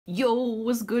Yo,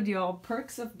 what's good, y'all?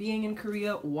 Perks of being in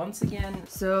Korea once again.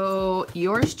 So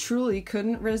yours truly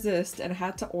couldn't resist and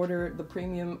had to order the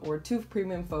premium or 2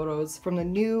 premium photos from the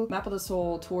new Map of the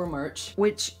Soul tour merch,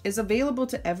 which is available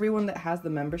to everyone that has the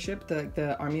membership,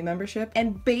 the army membership,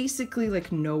 and basically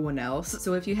like no one else.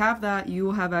 So if you have that, you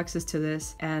will have access to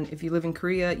this, and if you live in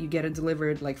Korea, you get it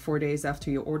delivered like 4 days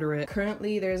after you order it.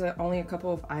 Currently, there's only a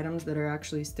couple of items that are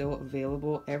actually still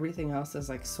available. Everything else is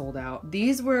like sold out.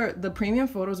 These were the premium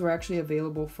photos were actually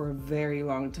available for a very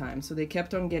long time, so they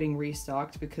kept on getting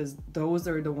restocked because those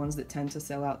are the ones that tend to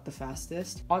sell out the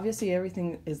fastest. Obviously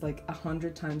everything is like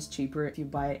 100 times cheaper if you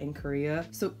buy it in Korea,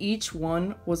 so each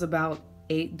one was about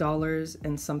 $8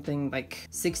 and something, like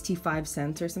 65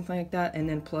 cents or something like that, and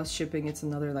then plus shipping it's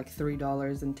another like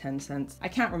 $3.10. I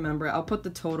can't remember, I'll put the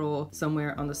total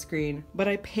somewhere on the screen, but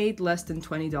I paid less than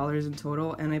 $20 in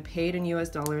total, and I paid in US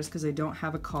dollars because I don't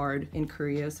have a card in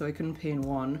Korea, so I couldn't pay in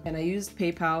won, and I used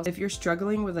PayPal. If you're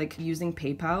struggling with like using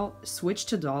PayPal, switch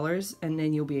to dollars and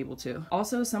then you'll be able to.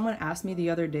 Also, someone asked me the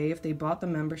other day if they bought the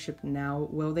membership now,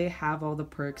 will they have all the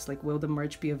perks, like will the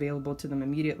merch be available to them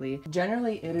immediately?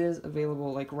 Generally it is available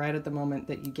like right at the moment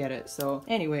that you get it. So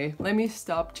anyway, let me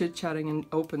stop chit-chatting and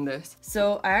open this.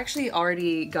 So I actually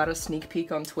already got a sneak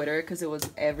peek on Twitter because it was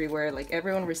everywhere, like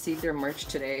everyone received their merch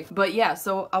today. But yeah,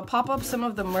 so I'll pop up some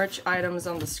of the merch items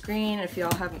on the screen if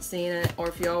y'all haven't seen it, or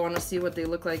if y'all want to see what they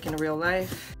look like in real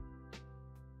life.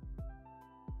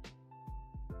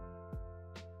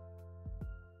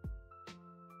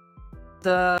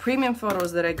 The premium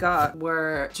photos that I got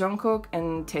were Jungkook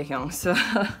and Taehyung, so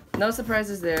no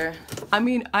surprises there. I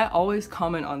mean, I always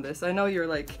comment on this. I know you're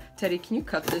like, Teddy, can you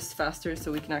cut this faster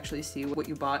so we can actually see what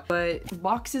you bought? But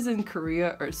boxes in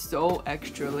Korea are so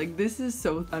extra. Like, this is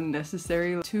so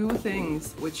unnecessary. 2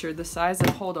 things, which are the size of,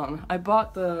 hold on. I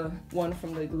bought the one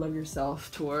from the Love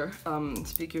Yourself tour,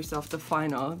 Speak Yourself, the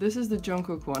final. This is the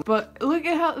Jungkook one. But look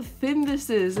at how thin this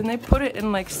is, and they put it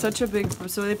in like such a big,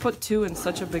 so they put 2 in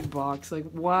such a big box. Like,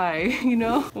 why? You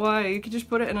know? Why? You could just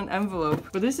put it in an envelope.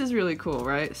 But this is really cool,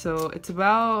 right? So it's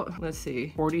about, let's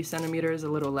see, 40 centimeters, a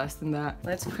little less than that.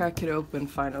 Let's crack it open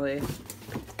finally,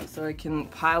 so I can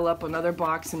pile up another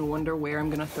box and wonder where I'm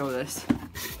gonna throw this.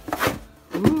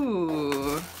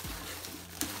 Ooh.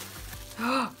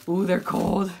 Ooh, they're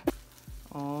cold.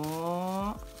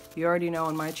 Oh, you already know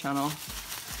on my channel,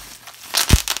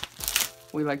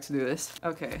 we like to do this.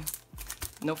 Okay.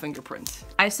 No fingerprints.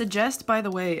 I suggest, by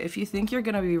the way, if you think you're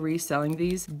gonna be reselling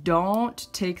these,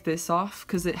 don't take this off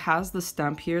because it has the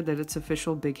stamp here that it's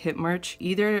official Big Hit merch.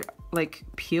 Either like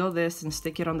peel this and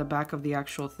stick it on the back of the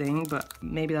actual thing, but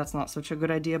maybe that's not such a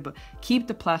good idea, but keep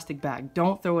the plastic bag.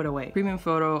 Don't throw it away. Premium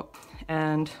photo,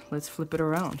 and let's flip it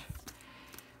around.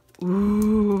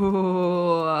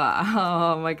 Ooh,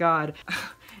 oh my god.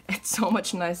 It's so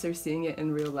much nicer seeing it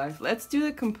in real life. Let's do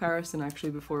the comparison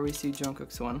actually before we see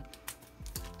Jungkook's one.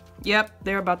 Yep,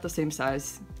 they're about the same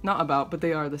size. Not about, but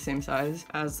they are the same size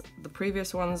as the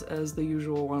previous ones, as the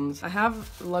usual ones. I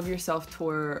have Love Yourself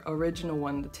tour original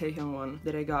one, the Taehyung one,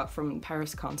 that I got from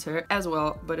Paris concert as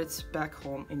well, but it's back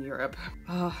home in Europe.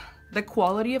 The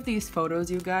quality of these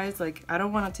photos, you guys, like, I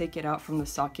don't want to take it out from the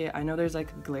socket. I know there's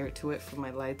like a glare to it from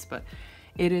my lights, but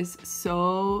it is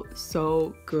so,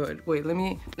 so good. Wait, let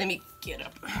me get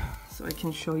up so I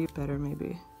can show you better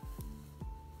maybe.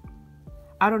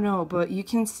 I don't know, but you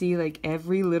can see like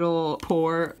every little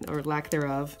pore or lack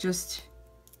thereof. Just,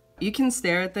 you can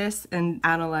stare at this and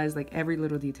analyze like every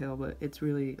little detail, but it's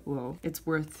really, well, it's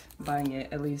worth buying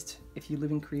it. At least if you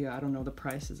live in Korea, I don't know, the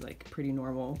price is like pretty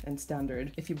normal and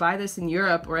standard. If you buy this in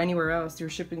Europe or anywhere else, your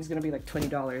shipping is gonna be like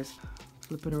 $20.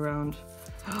 Flip it around.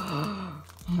 Oh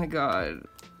my god.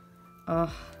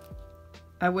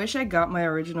 I wish I got my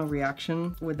original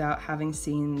reaction without having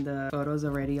seen the photos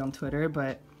already on Twitter,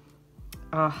 but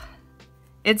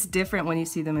it's different when you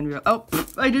see them in real. Oh,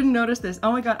 I didn't notice this.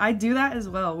 Oh my god, I do that as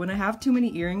well. When I have too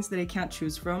many earrings that I can't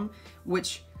choose from,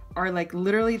 which are like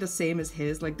literally the same as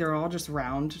his, like they're all just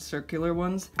round, circular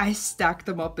ones, I stack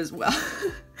them up as well.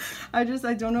 I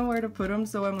don't know where to put them,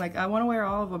 so I'm like, I want to wear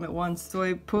all of them at once. So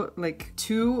I put like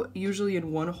 2 usually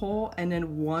in one hole and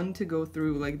then 1 to go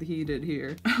through like he did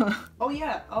here. Oh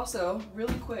yeah, also,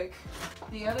 really quick,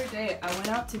 the other day I went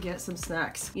out to get some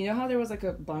snacks. You know how there was like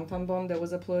a bangtanbom that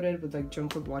was uploaded with like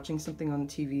Jungkook watching something on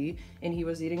TV and he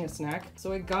was eating a snack?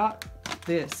 So I got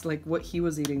this, like what he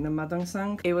was eating, the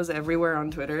madongsang. It was everywhere on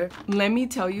Twitter. Let me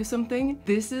tell you something,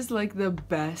 this is like the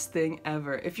best thing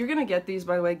ever. If you're gonna get these,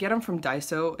 by the way, get them from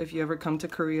Daiso if you ever come to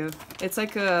Korea. It's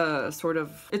like a sort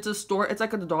of, it's a store, it's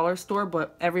like a dollar store,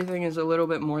 but everything is a little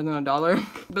bit more than $1.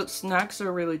 But snacks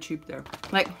are really cheap there.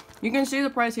 Like, you can see the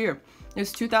price here.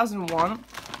 It's 2001,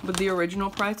 but the original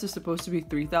price is supposed to be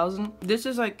 3,000. This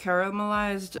is like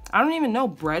caramelized, I don't even know,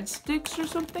 breadsticks or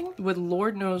something with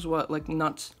Lord knows what, like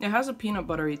nuts. It has a peanut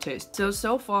buttery taste.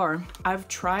 So far, I've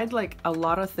tried like a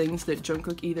lot of things that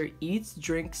Jungkook either eats,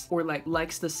 drinks, or like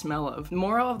likes the smell of.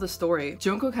 Moral of the story,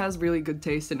 Jungkook has really good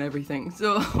taste in everything.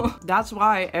 So that's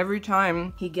why every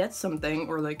time he gets something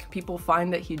or like people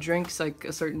find that he drinks like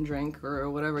a certain drink or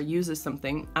whatever, uses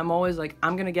something, I'm always like,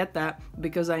 I'm gonna get that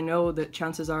because I know that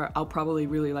chances are I'll probably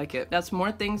really like it. That's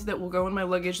more things that will go in my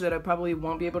luggage that I probably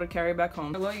won't be able to carry back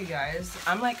home. Hello you guys,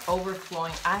 I'm like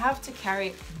overflowing. I have to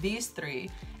carry these 3.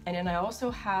 And then I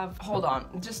also have, hold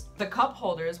on, just the cup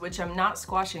holders, which I'm not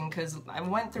squashing because I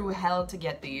went through hell to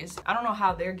get these. I don't know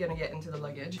how they're gonna get into the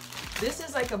luggage. This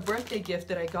is like a birthday gift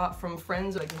that I got from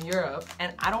friends like in Europe,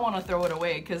 and I don't want to throw it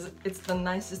away because it's the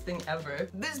nicest thing ever.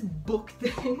 This book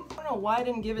thing, I don't know why I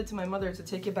didn't give it to my mother to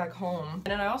take it back home.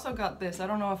 And then I also got this. I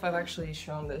don't know if I've actually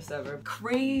shown this ever.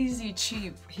 Crazy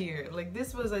cheap here. Like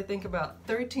this was, I think, about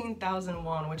 13,000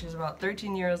 won, which is about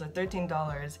 13 euros or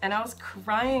 $13. And I was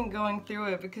crying going through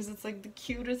it because it's like the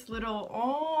cutest little,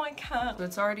 oh, I can't. So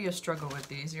it's already a struggle with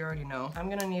these, you already know. I'm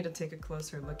gonna need to take a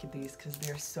closer look at these because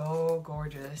they're so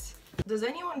gorgeous. Does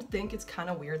anyone think it's kind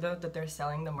of weird though that they're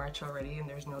selling the merch already and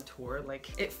there's no tour? Like,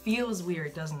 it feels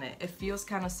weird, doesn't it? It feels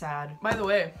kind of sad. By the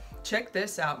way, check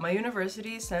this out. My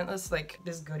university sent us like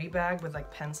this goodie bag with like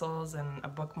pencils and a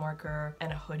bookmarker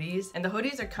and hoodies. And the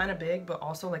hoodies are kind of big, but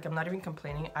also like, I'm not even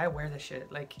complaining. I wear this shit.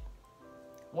 Like,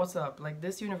 what's up? Like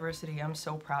this university, I'm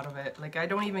so proud of it. Like I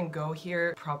don't even go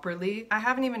here properly. I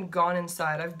haven't even gone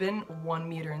inside. I've been 1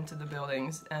 meter into the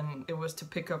buildings and it was to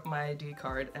pick up my ID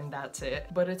card and that's it.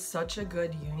 But it's such a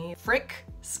good uni. Frick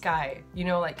Sky, you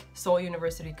know, like Seoul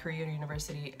University, Korea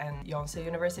University, and Yonsei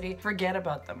University. Forget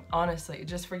about them. Honestly,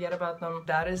 just forget about them.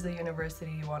 That is the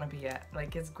university you want to be at.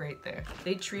 Like it's great there.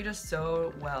 They treat us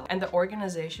so well. And the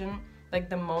organization, like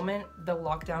the moment the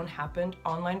lockdown happened,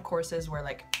 online courses were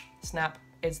like, snap,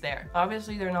 it's there.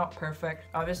 Obviously they're not perfect.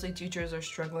 Obviously teachers are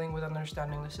struggling with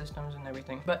understanding the systems and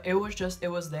everything, but it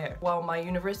was there. While my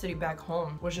university back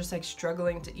home was just like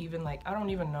struggling to even like, I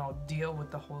don't even know, deal with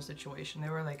the whole situation. They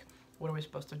were like, what are we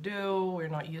supposed to do? We're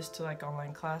not used to like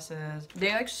online classes.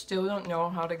 They like still don't know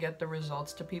how to get the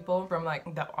results to people from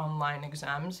like the online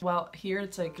exams. Well, here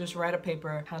it's like, just write a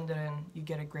paper, hand it in, you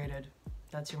get it graded.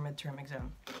 That's your midterm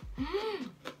exam.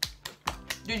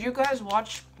 Did you guys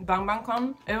watch Bang Bang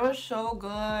Con? It was so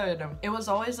good. It was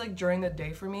always like during the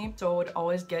day for me, so I would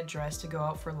always get dressed to go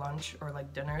out for lunch or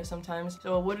like dinner sometimes.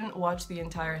 So I wouldn't watch the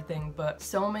entire thing, but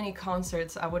so many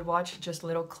concerts I would watch just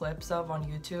little clips of on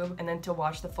YouTube, and then to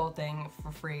watch the full thing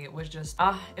for free, it was just,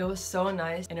 it was so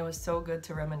nice, and it was so good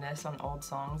to reminisce on old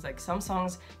songs. Like some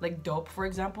songs, like Dope for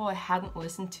example, I hadn't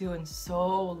listened to in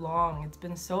so long. It's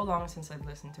been so long since I've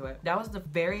listened to it. That was the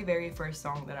very, very first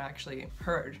song that I actually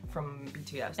heard from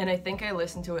BTS. And I think I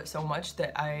listened to it so much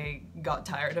that I got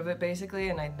tired of it basically,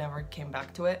 and I never came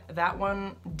back to it. That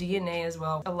one, DNA as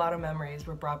well, a lot of memories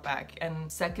were brought back.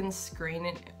 And second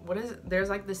screen, what is it? There's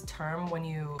like this term when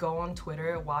you go on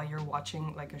Twitter while you're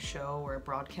watching like a show or a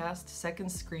broadcast,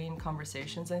 second screen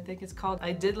conversations I think it's called.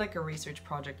 I did like a research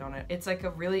project on it. It's like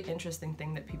a really interesting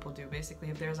thing that people do. Basically,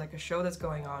 if there's like a show that's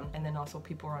going on and then also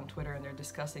people are on Twitter and they're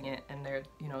discussing it and they're,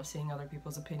 you know, seeing other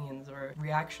people's opinions or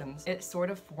reactions, it sort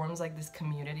of forms like this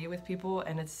community with people,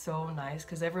 and it's so nice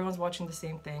because everyone's watching the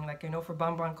same thing. Like I know for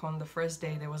BangBangCon, the first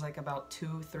day there was like about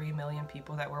 2-3 million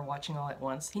people that were watching all at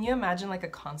once. Can you imagine like a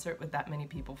concert with that many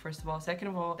people? First of all. Second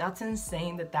of all, that's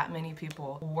insane that that many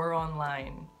people were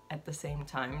online at the same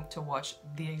time to watch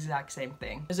the exact same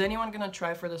thing. Is anyone gonna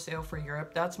try for the sale for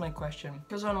Europe? That's my question.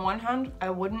 Because on one hand, I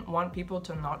wouldn't want people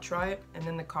to not try it and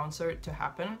then the concert to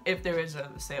happen if there is a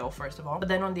sale, first of all. But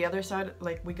then on the other side,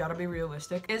 like we gotta be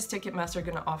realistic. Is Ticketmaster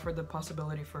gonna offer the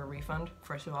possibility for a refund,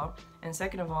 first of all? And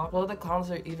second of all, will the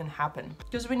concert even happen?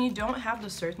 Because when you don't have the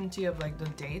certainty of like the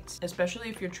dates, especially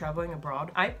if you're traveling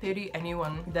abroad, I pity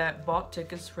anyone that bought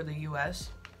tickets for the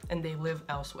US and they live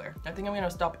elsewhere. I think I'm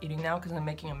gonna stop eating now because I'm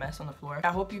making a mess on the floor. I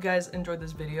hope you guys enjoyed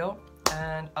this video,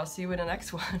 and I'll see you in the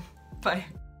next one. Bye.